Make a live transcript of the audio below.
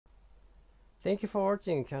Thank you for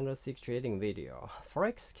watching candlestick trading video.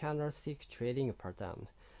 Forex candlestick trading pattern.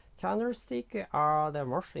 Candlesticks are the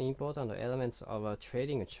most important elements of a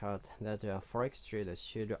trading chart that a forex trader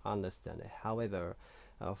should understand. However,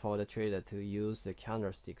 for the trader to use the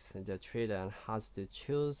candlesticks, the trader has to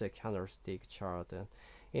choose the candlestick chart.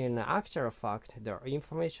 In actual fact, the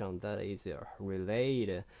information that is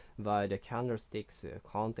relayed by the candlesticks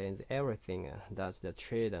contains everything that the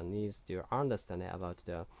trader needs to understand about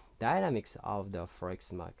the dynamics of the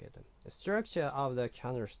forex market. The structure of the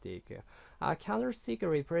candlestick. A candlestick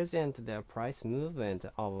represents the price movement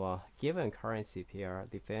of a given currency pair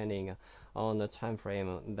depending on the time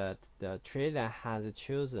frame that the trader has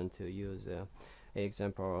chosen to use.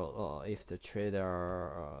 Example, if the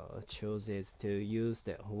trader chooses to use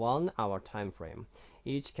the 1 hour time frame,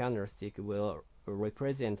 each candlestick will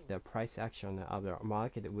represent the price action of the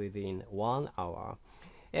market within 1 hour.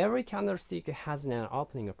 Every candlestick has an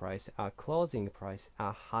opening price, a closing price,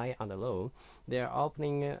 a high and a low. Their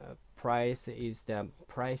opening price is the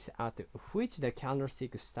price at which the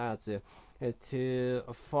candlestick starts to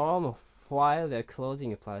form, while the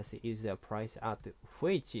closing price is the price at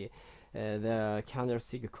which the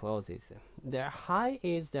candlestick closes. The high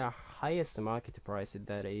is the highest market price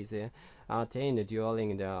that is attained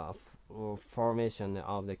during the formation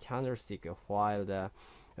of the candlestick, while the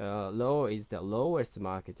low is the lowest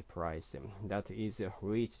market price that is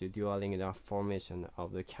reached during the formation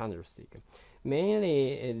of the candlestick.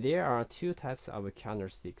 Mainly, there are two types of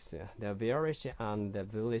candlesticks, the bearish and the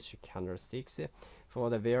bullish candlesticks. For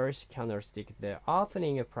the bearish candlestick, the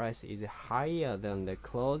opening price is higher than the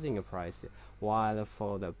closing price, while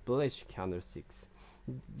for the bullish candlesticks,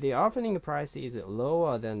 the opening price is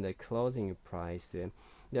lower than the closing price.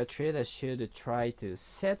 The trader should try to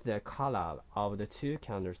set the color of the two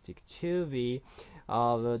candlesticks to be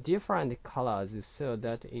of different colors so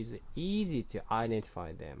that it is easy to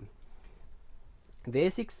identify them.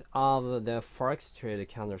 Basics of the forex trade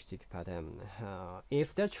candlestick pattern.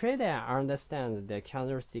 If the trader understands the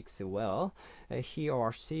candlesticks well, he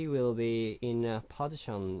or she will be in a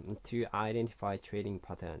position to identify trading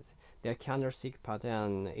patterns. The candlestick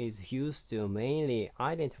pattern is used to mainly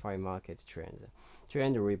identify market trends,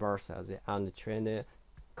 trend reversals, and trend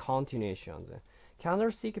continuations.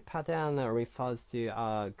 Candlestick pattern refers to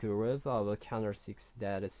a group of candlesticks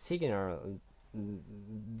that signal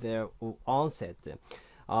the onset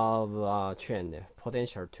of a trend,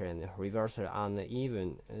 potential trend, reversal, and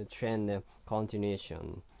even trend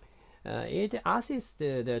continuation. It assists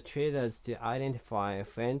the traders to identify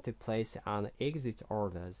when to place and exit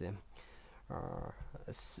orders.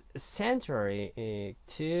 Centrally,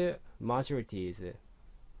 two majorities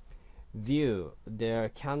view their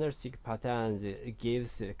candlestick patterns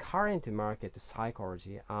gives current market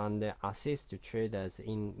psychology and assists traders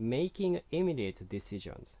in making immediate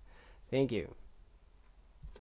decisions. Thank you.